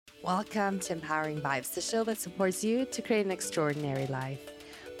Welcome to Empowering Vibes, the show that supports you to create an extraordinary life.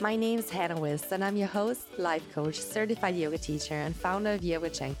 My name is Hannah Wist, and I'm your host, life coach, certified yoga teacher, and founder of Yoga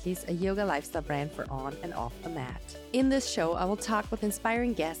Junkies, a yoga lifestyle brand for on and off the mat. In this show, I will talk with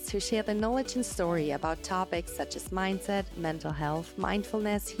inspiring guests who share their knowledge and story about topics such as mindset, mental health,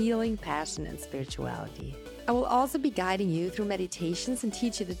 mindfulness, healing, passion, and spirituality. I will also be guiding you through meditations and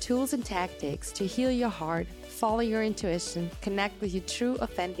teach you the tools and tactics to heal your heart, follow your intuition, connect with your true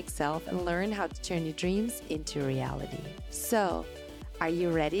authentic self, and learn how to turn your dreams into reality. So, are you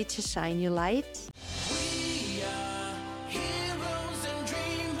ready to shine your light? We are heroes and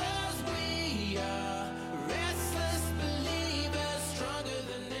dreamers. We are restless believers, stronger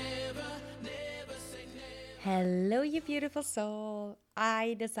than ever, never say never. Hello, you beautiful soul.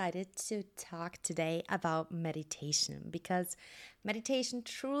 I decided to talk today about meditation because meditation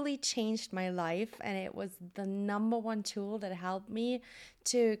truly changed my life, and it was the number one tool that helped me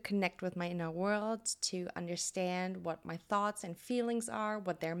to connect with my inner world, to understand what my thoughts and feelings are,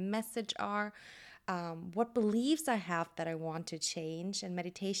 what their message are, what beliefs I have that I want to change. And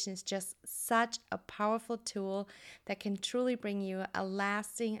meditation is just such a powerful tool that can truly bring you a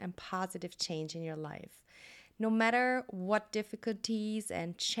lasting and positive change in your life, no matter what difficulties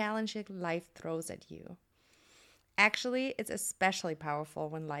and challenges life throws at you. Actually, it's especially powerful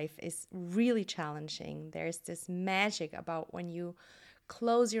when life is really challenging. There's this magic about when you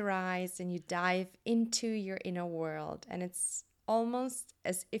close your eyes and you dive into your inner world, and it's almost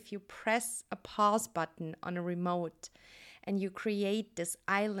as if you press a pause button on a remote and you create this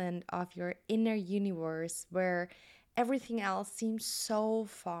island of your inner universe where everything else seems so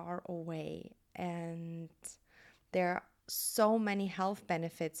far away. And there are so many health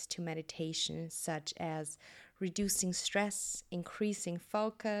benefits to meditation, such as reducing stress, increasing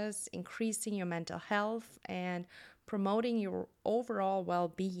focus, increasing your mental health, and promoting your overall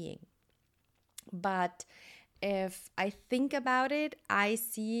well-being. But if I think about it, I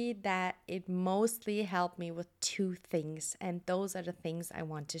see that it mostly helped me with two things, and those are the things I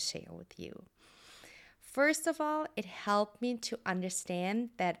want to share with you. First of all, it helped me to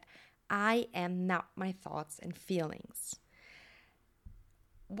understand that I am not my thoughts and feelings.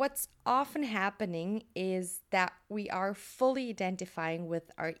 What's often happening is that we are fully identifying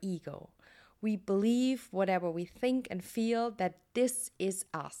with our ego. We believe whatever we think and feel that this is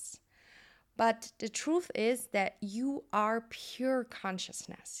us. But the truth is that you are pure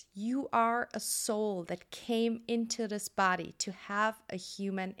consciousness. You are a soul that came into this body to have a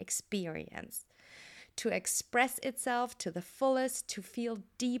human experience, to express itself to the fullest, to feel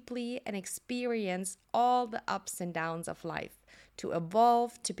deeply and experience all the ups and downs of life, to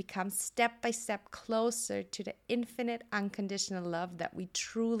evolve, to become step by step closer to the infinite unconditional love that we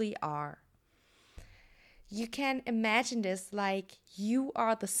truly are. You can imagine this like you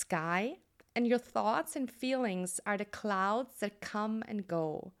are the sky and your thoughts and feelings are the clouds that come and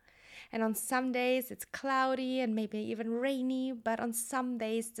go. And on some days it's cloudy and maybe even rainy, but on some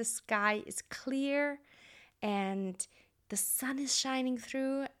days the sky is clear and the sun is shining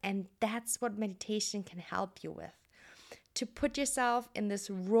through, and that's what meditation can help you with. To put yourself in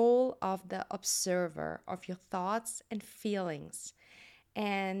this role of the observer of your thoughts and feelings,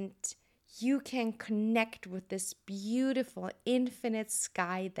 and you can connect with this beautiful infinite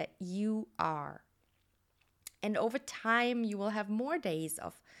sky that you are. And over time, you will have more days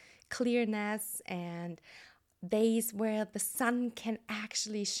of clearness and days where the sun can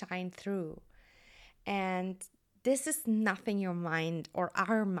actually shine through. And this is nothing your mind or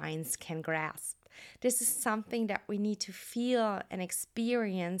our minds can grasp. This is something that we need to feel and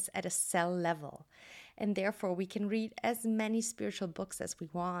experience at a cell level. And therefore, we can read as many spiritual books as we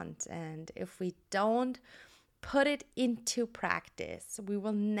want. And if we don't put it into practice, we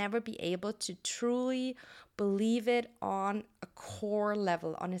will never be able to truly believe it on a core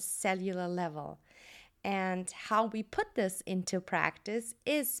level, on a cellular level. And how we put this into practice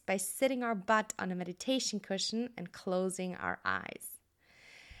is by sitting our butt on a meditation cushion and closing our eyes.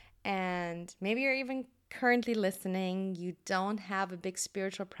 And maybe you're even currently listening, you don't have a big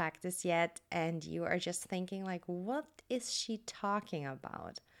spiritual practice yet, and you are just thinking like, what is she talking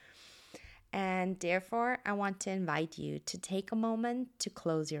about? And therefore, I want to invite you to take a moment to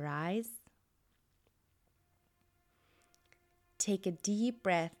close your eyes. Take a deep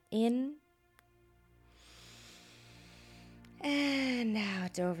breath in and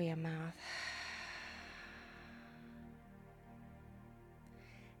out over your mouth.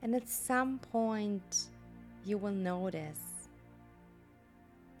 And at some point, you will notice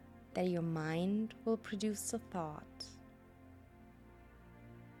that your mind will produce a thought.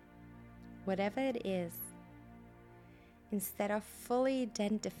 Whatever it is, instead of fully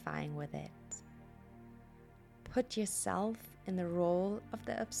identifying with it. Put yourself in the role of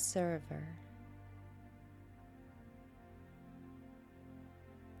the observer.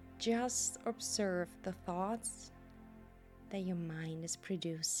 Just observe the thoughts that your mind is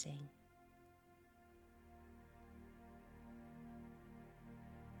producing.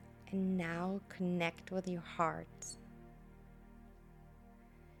 And now connect with your heart.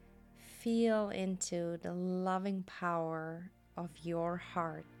 Feel into the loving power of your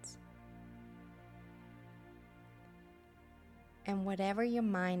heart. And whatever your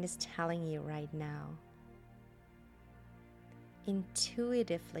mind is telling you right now,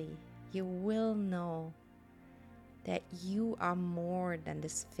 intuitively you will know that you are more than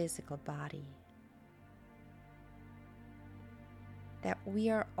this physical body. That we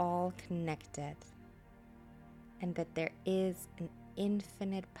are all connected and that there is an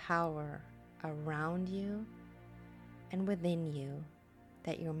infinite power around you and within you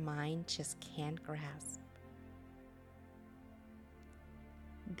that your mind just can't grasp.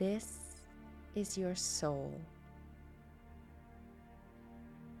 This is your soul.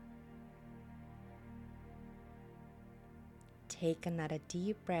 Take another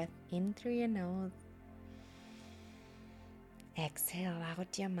deep breath in through your nose. Exhale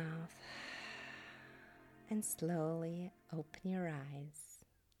out your mouth. And slowly open your eyes.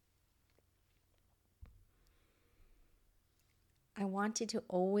 I want you to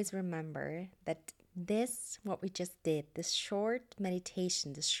always remember that what we just did, this short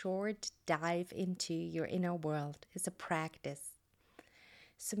meditation, this short dive into your inner world is a practice.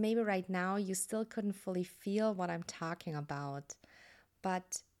 So maybe right now you still couldn't fully feel what I'm talking about.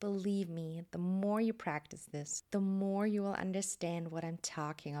 But believe me, the more you practice this, the more you will understand what I'm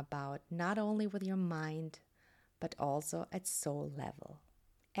talking about, not only with your mind, but also at soul level.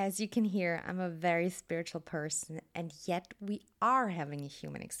 As you can hear, I'm a very spiritual person, and yet we are having a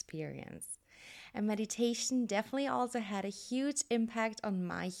human experience. And meditation definitely also had a huge impact on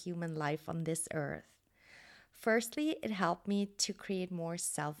my human life on this earth. Firstly, it helped me to create more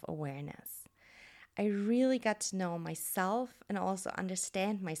self-awareness. I really got to know myself and also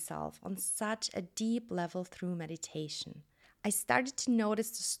understand myself on such a deep level through meditation. I started to notice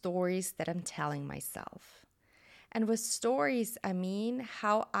the stories that I'm telling myself. And with stories, I mean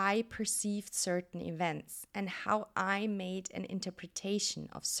how I perceived certain events and how I made an interpretation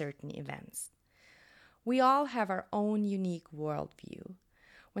of certain events. We all have our own unique worldview.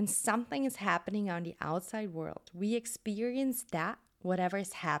 When something is happening on the outside world, we experience that, whatever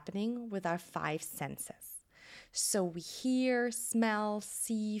is happening, with our 5 senses. So we hear, smell,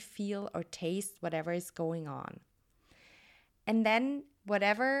 see, feel, or taste whatever is going on. And then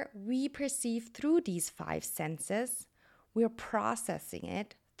whatever we perceive through these 5 senses, we're processing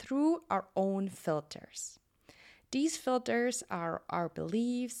it through our own filters. These filters are our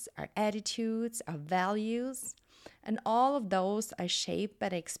beliefs, our attitudes, our values, and all of those are shaped by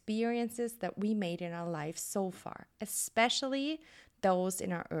the experiences that we made in our life so far, especially those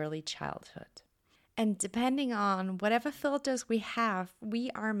in our early childhood. And depending on whatever filters we have, we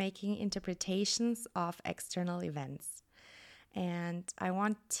are making interpretations of external events. And I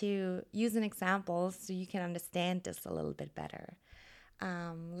want to use an example so you can understand this a little bit better.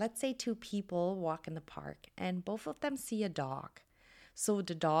 Let's say 2 people walk in the park and both of them see a dog. So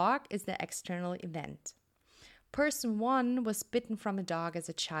the dog is the external event. Person 1 was bitten from a dog as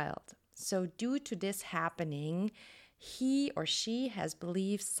a child. So due to this happening, he or she has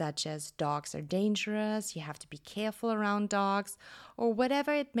beliefs such as dogs are dangerous, you have to be careful around dogs, or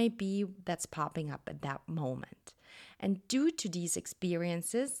whatever it may be that's popping up at that moment. And due to these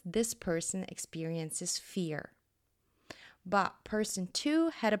experiences, this person experiences fear. But person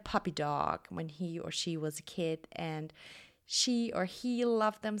 2 had a puppy dog when he or she was a kid, and she or he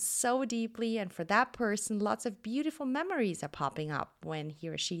loved them so deeply, and for that person, lots of beautiful memories are popping up when he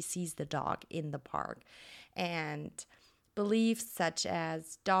or she sees the dog in the park. And beliefs such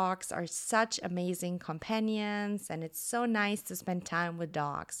as dogs are such amazing companions, and it's so nice to spend time with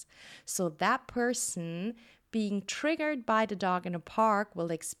dogs. So that person being triggered by the dog in a park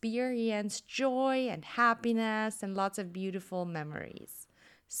will experience joy and happiness and lots of beautiful memories.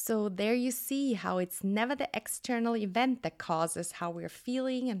 So there you see how it's never the external event that causes how we're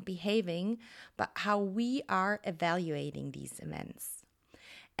feeling and behaving, but how we are evaluating these events.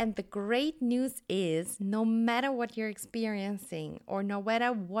 And the great news is, no matter what you're experiencing or no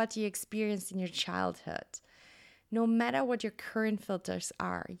matter what you experienced in your childhood, no matter what your current filters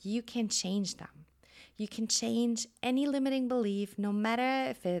are, you can change them. You can change any limiting belief, no matter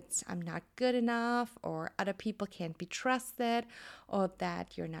if it's I'm not good enough, or other people can't be trusted, or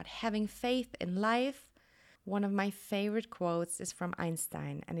that you're not having faith in life. One of my favorite quotes is from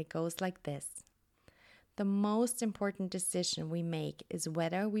Einstein, and it goes like this: "The most important decision we make is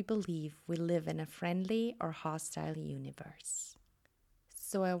whether we believe we live in a friendly or hostile universe."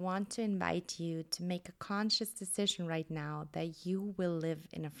 So I want to invite you to make a conscious decision right now that you will live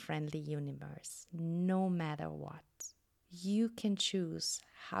in a friendly universe, no matter what. You can choose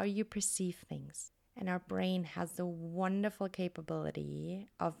how you perceive things, and our brain has the wonderful capability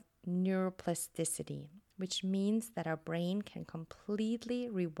of neuroplasticity, which means that our brain can completely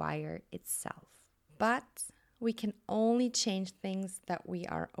rewire itself. But we can only change things that we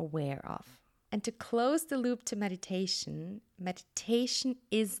are aware of. And to close the loop to meditation, meditation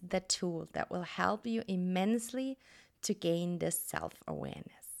is the tool that will help you immensely to gain this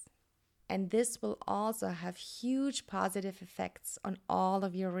self-awareness. And this will also have huge positive effects on all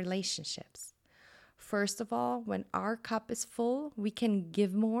of your relationships. First of all, when our cup is full, we can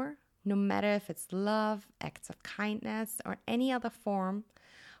give more, no matter if it's love, acts of kindness, or any other form.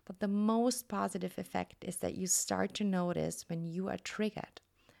 But the most positive effect is that you start to notice when you are triggered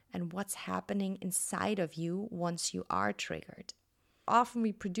and what's happening inside of you once you are triggered. Often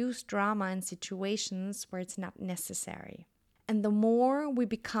we produce drama in situations where it's not necessary. And the more we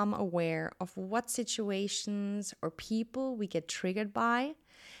become aware of what situations or people we get triggered by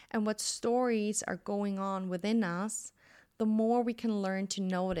and what stories are going on within us, the more we can learn to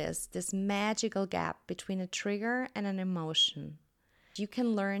notice this magical gap between a trigger and an emotion. You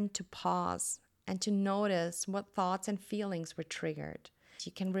can learn to pause and to notice what thoughts and feelings were triggered.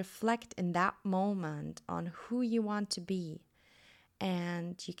 You can reflect in that moment on who you want to be,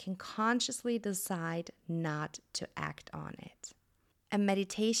 and you can consciously decide not to act on it. And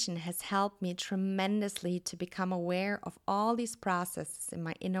meditation has helped me tremendously to become aware of all these processes in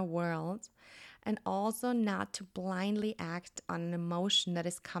my inner world, and also not to blindly act on an emotion that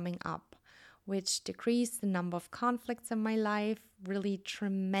is coming up, which decreased the number of conflicts in my life really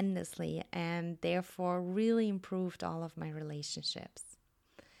tremendously, and therefore really improved all of my relationships.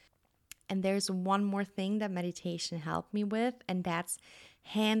 And there's one more thing that meditation helped me with, and that's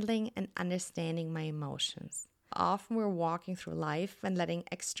handling and understanding my emotions. Often we're walking through life and letting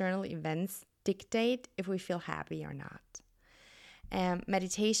external events dictate if we feel happy or not.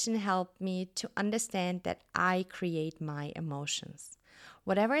 Meditation helped me to understand that I create my emotions.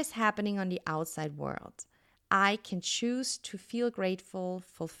 Whatever is happening on the outside world, I can choose to feel grateful,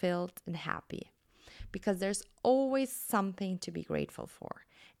 fulfilled, and happy. Because there's always something to be grateful for.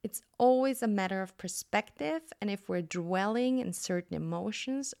 It's always a matter of perspective, and if we're dwelling in certain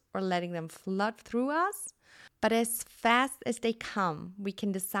emotions or letting them flood through us, but as fast as they come, we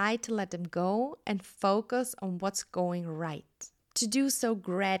can decide to let them go and focus on what's going right. To do so,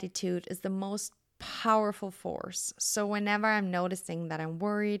 gratitude is the most powerful force. So whenever I'm noticing that I'm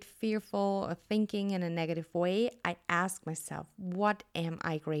worried, fearful, or thinking in a negative way, I ask myself, what am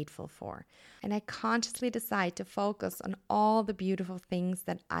I grateful for? And I consciously decide to focus on all the beautiful things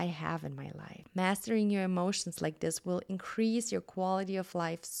that I have in my life. Mastering your emotions like this will increase your quality of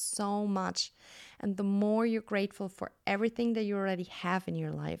life so much. And the more you're grateful for everything that you already have in your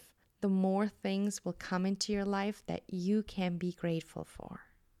life, the more things will come into your life that you can be grateful for.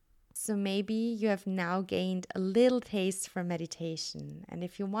 So maybe you have now gained a little taste for meditation. And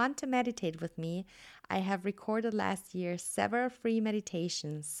if you want to meditate with me, I have recorded last year several free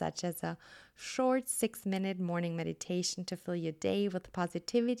meditations, such as a short 6-minute morning meditation to fill your day with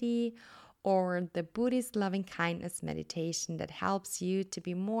positivity, or the Buddhist loving kindness meditation that helps you to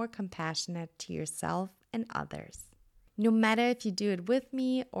be more compassionate to yourself and others. No matter if you do it with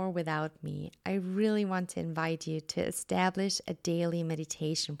me or without me, I really want to invite you to establish a daily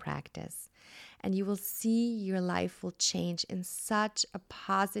meditation practice. And you will see your life will change in such a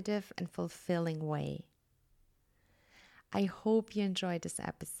positive and fulfilling way. I hope you enjoyed this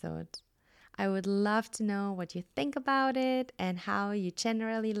episode. I would love to know what you think about it and how you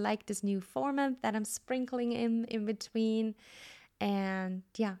generally like this new format that I'm sprinkling in between. And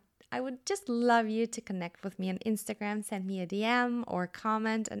yeah, I would just love you to connect with me on Instagram, send me a DM or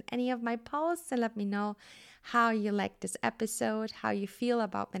comment on any of my posts and let me know how you like this episode, how you feel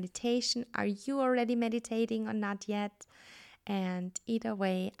about meditation. Are you already meditating or not yet? And either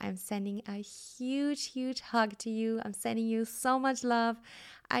way, I'm sending a huge, huge hug to you. I'm sending you so much love.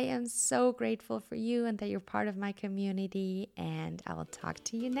 I am so grateful for you and that you're part of my community. And I will talk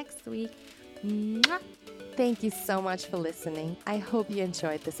to you next week. Mwah! Thank you so much for listening. I hope you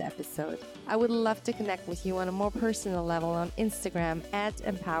enjoyed this episode. I would love to connect with you on a more personal level on Instagram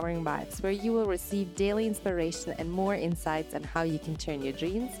 @Empowering Vibes, where you will receive daily inspiration and more insights on how you can turn your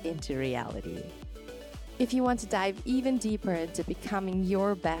dreams into reality. If you want to dive even deeper into becoming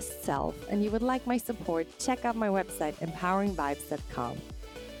your best self and you would like my support, check out my website, empoweringvibes.com.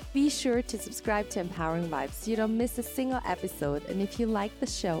 Be sure to subscribe to Empowering Vibes so you don't miss a single episode. And if you like the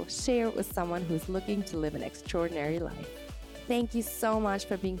show, share it with someone who's looking to live an extraordinary life. Thank you so much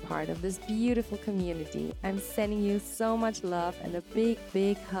for being part of this beautiful community. I'm sending you so much love and a big,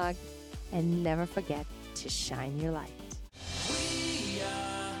 big hug. And never forget to shine your light.